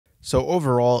So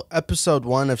overall, episode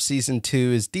 1 of season 2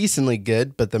 is decently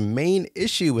good, but the main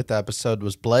issue with the episode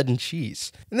was blood and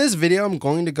cheese. In this video, I'm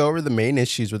going to go over the main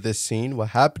issues with this scene, what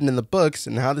happened in the books,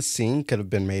 and how the scene could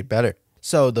have been made better.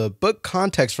 So the book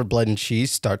context for Blood and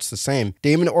Cheese starts the same.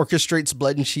 Damon orchestrates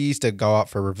Blood and Cheese to go out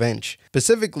for revenge.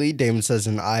 Specifically, Damon says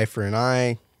an eye for an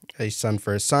eye, a son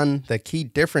for a son. The key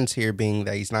difference here being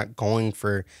that he's not going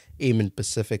for Aemon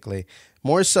specifically.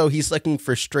 More so, he's looking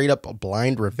for straight up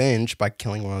blind revenge by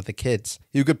killing one of the kids.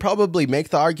 You could probably make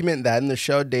the argument that in the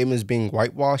show, Damon is being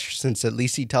whitewashed since at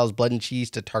least he tells Blood and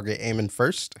Cheese to target Aemon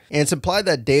first. And it's implied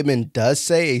that Damon does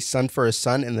say a son for a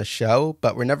son in the show,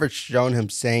 but we're never shown him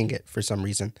saying it for some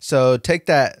reason. So take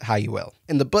that how you will.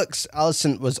 In the books,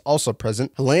 Alicent was also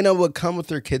present. Helena would come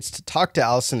with her kids to talk to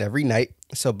Alicent every night,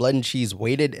 so Blood and Cheese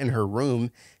waited in her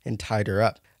room and tied her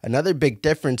up. Another big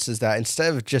difference is that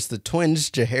instead of just the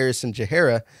twins, Jaehaerys and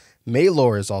Jaehaera,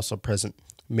 Maelor is also present.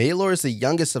 Maelor is the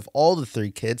youngest of all the 3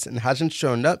 kids and hasn't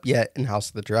shown up yet in House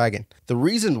of the Dragon. The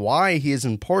reason why he is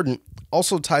important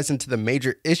also ties into the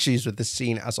major issues with the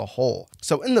scene as a whole.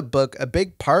 So in the book, a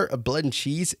big part of Blood and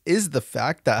Cheese is the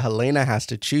fact that Helena has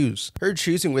to choose. Her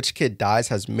choosing which kid dies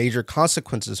has major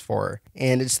consequences for her,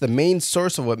 and it's the main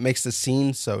source of what makes the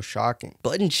scene so shocking.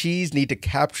 Blood and Cheese need to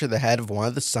capture the head of one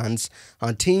of the sons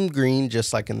on Team Green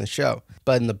just like in the show.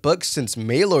 But in the book, since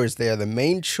Maelor is there, the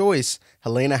main choice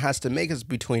Helena has to make is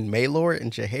between Maelor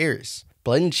and Jaehaerys.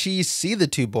 Blood and Cheese see the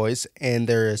 2 boys, and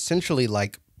they're essentially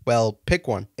like, well, pick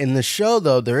one. In the show,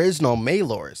 though, there is no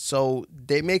Maelor, so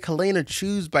they make Helena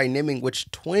choose by naming which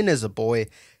twin is a boy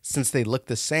since they look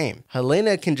the same.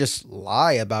 Helena can just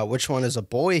lie about which one is a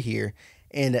boy here,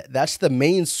 and that's the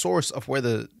main source of where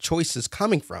the choice is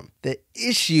coming from. The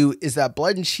issue is that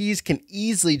Blood and Cheese can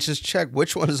easily just check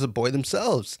which one is a boy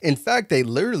themselves. In fact, they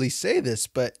literally say this,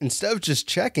 but instead of just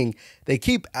checking, they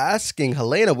keep asking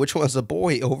Helena which one's a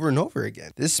boy over and over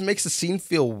again. This makes the scene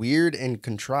feel weird and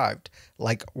contrived.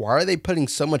 Like, why are they putting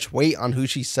so much weight on who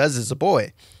she says is a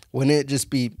boy? Wouldn't it just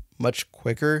be much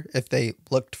quicker if they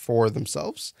looked for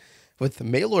themselves? With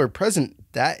Maelor present,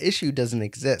 that issue doesn't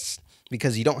exist,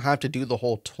 because you don't have to do the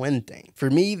whole twin thing. For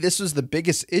me, this was the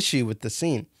biggest issue with the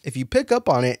scene. If you pick up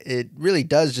on it, it really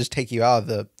does just take you out of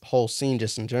the whole scene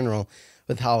just in general,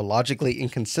 with how logically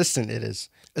inconsistent it is.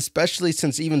 Especially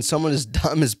since even someone as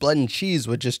dumb as Blood and Cheese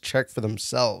would just check for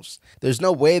themselves. There's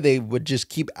no way they would just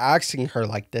keep asking her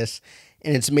like this,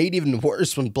 and it's made even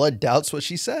worse when Blood doubts what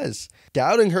she says.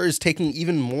 Doubting her is taking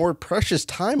even more precious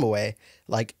time away.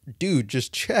 Like, dude,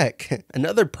 just check.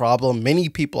 Another problem many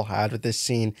people had with this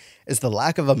scene is the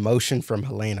lack of emotion from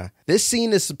Helena. This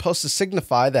scene is supposed to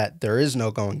signify that there is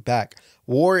no going back.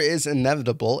 War is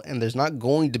inevitable, and there's not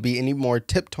going to be any more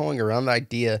tiptoeing around the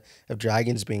idea of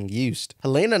dragons being used.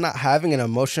 Helena not having an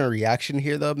emotional reaction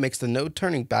here, though, makes the no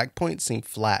turning back point seem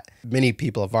flat. Many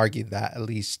people have argued that, at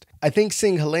least. I think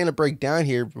seeing Helena break down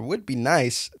here would be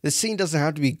nice. This scene doesn't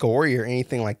have to be gory or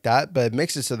anything like that, but it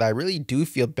makes it so that I really do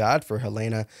feel bad for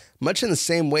Helena, much in the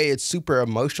same way it's super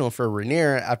emotional for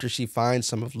Rhaenyra after she finds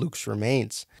some of Luke's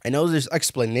remains. I know there's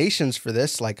explanations for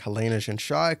this, like Helena's in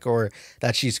shock, or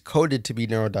that she's coded to be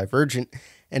neurodivergent,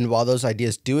 and while those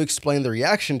ideas do explain the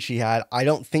reaction she had, I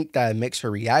don't think that it makes her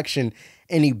reaction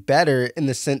any better in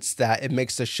the sense that it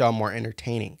makes the show more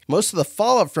entertaining. Most of the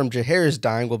fallout from Jaehaerys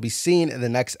dying will be seen in the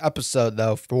next episode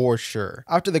though, for sure.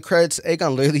 After the credits,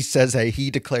 Aegon literally says that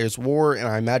he declares war, and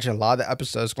I imagine a lot of the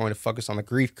episode is going to focus on the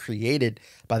grief created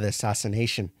by the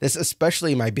assassination. This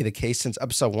especially might be the case since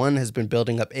episode 1 has been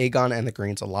building up Aegon and the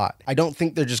Greens a lot. I don't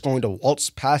think they're just going to waltz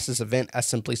past this event as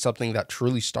simply something that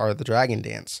truly started the Dragon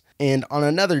Dance. And on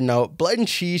another note, Blood and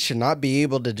Cheese should not be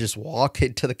able to just walk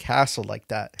into the castle like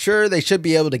that. Sure, they should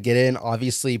be able to get in,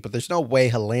 obviously, but there's no way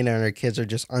Helena and her kids are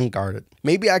just unguarded.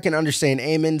 Maybe I can understand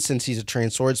Aemon since he's a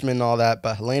trained swordsman and all that,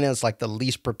 but Helena is like the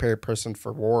least prepared person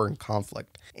for war and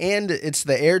conflict. And it's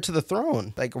the heir to the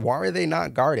throne. Like, why are they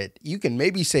not guarded? You can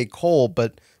maybe say Cole,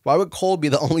 but why would Cole be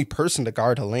the only person to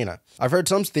guard Helena? I've heard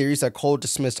some theories that Cole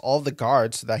dismissed all of the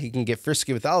guards so that he can get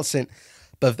frisky with Alicent,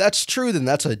 but if that's true, then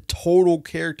that's a total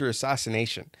character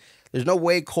assassination. There's no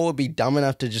way Cole would be dumb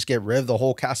enough to just get rid of the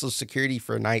whole castle's security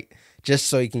for a night just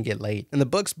so he can get laid. In the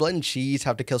books, Blood and Cheese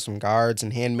have to kill some guards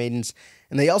and handmaidens,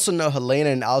 and they also know Helena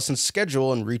and Alicent's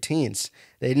schedule and routines.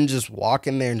 They didn't just walk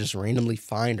in there and just randomly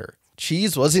find her.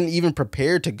 Cheese wasn't even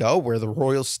prepared to go where the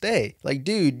royals stay. Like,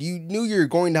 dude, you knew you were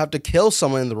going to have to kill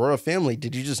someone in the royal family.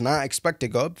 Did you just not expect to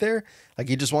go up there? Like,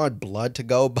 you just wanted Blood to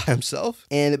go by himself?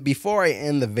 And before I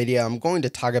end the video, I'm going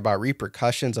to talk about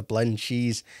repercussions of Blood and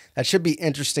Cheese that should be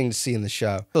interesting to see in the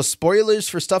show. So spoilers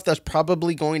for stuff that's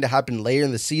probably going to happen later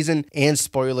in the season, and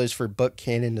spoilers for book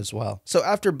canon as well. So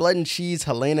after Blood and Cheese,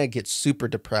 Helena gets super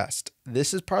depressed.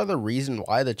 This is part of the reason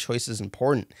why the choice is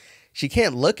important. She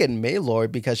can't look at Maelor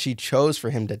because she chose for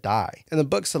him to die. In the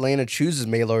books, Helena chooses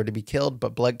Maelor to be killed,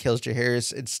 but Blood kills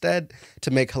Jaehaerys instead to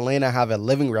make Helena have a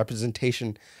living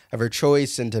representation of her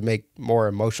choice and to make more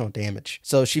emotional damage.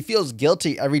 So she feels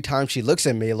guilty every time she looks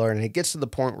at Maelor, and it gets to the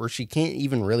point where she can't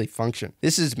even really function.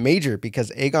 This is major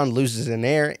because Aegon loses an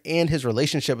heir, and his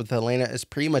relationship with Helena is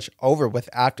pretty much over with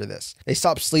after this. They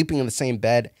stop sleeping in the same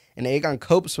bed, and Aegon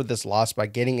copes with this loss by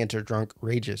getting into drunk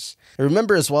rages. And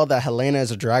remember as well that Helena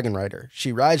is a dragon rider.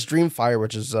 She rides Dreamfire,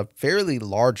 which is a fairly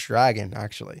large dragon,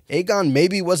 actually. Aegon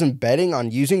maybe wasn't betting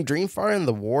on using Dreamfire in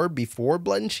the war before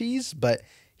Blood and Cheese, but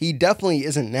he definitely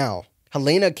isn't now.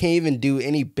 Helena can't even do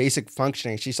any basic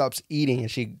functioning. She stops eating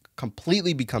and she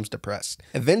completely becomes depressed.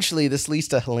 Eventually, this leads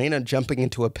to Helena jumping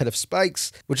into a pit of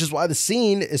spikes, which is why the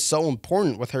scene is so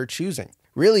important with her choosing.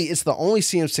 Really, it's the only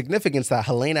scene of significance that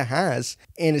Helena has,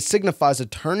 and it signifies a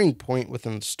turning point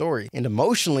within the story. And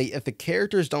emotionally, if the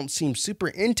characters don't seem super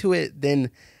into it, then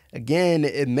again,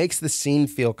 it makes the scene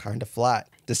feel kind of flat.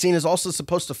 The scene is also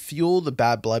supposed to fuel the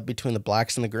bad blood between the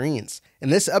blacks and the greens.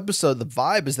 In this episode, the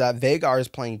vibe is that Vhagar is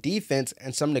playing defense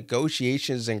and some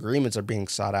negotiations and agreements are being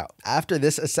sought out. After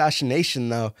this assassination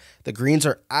though, the greens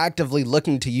are actively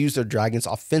looking to use their dragons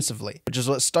offensively, which is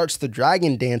what starts the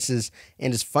dragon dances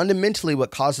and is fundamentally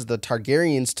what causes the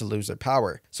Targaryens to lose their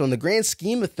power. So in the grand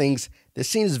scheme of things, this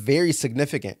scene is very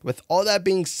significant. With all that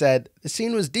being said, the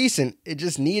scene was decent, it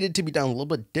just needed to be done a little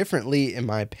bit differently in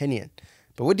my opinion.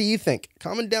 But what do you think?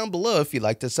 Comment down below if you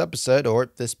liked this episode or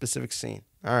this specific scene.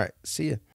 Alright, see ya.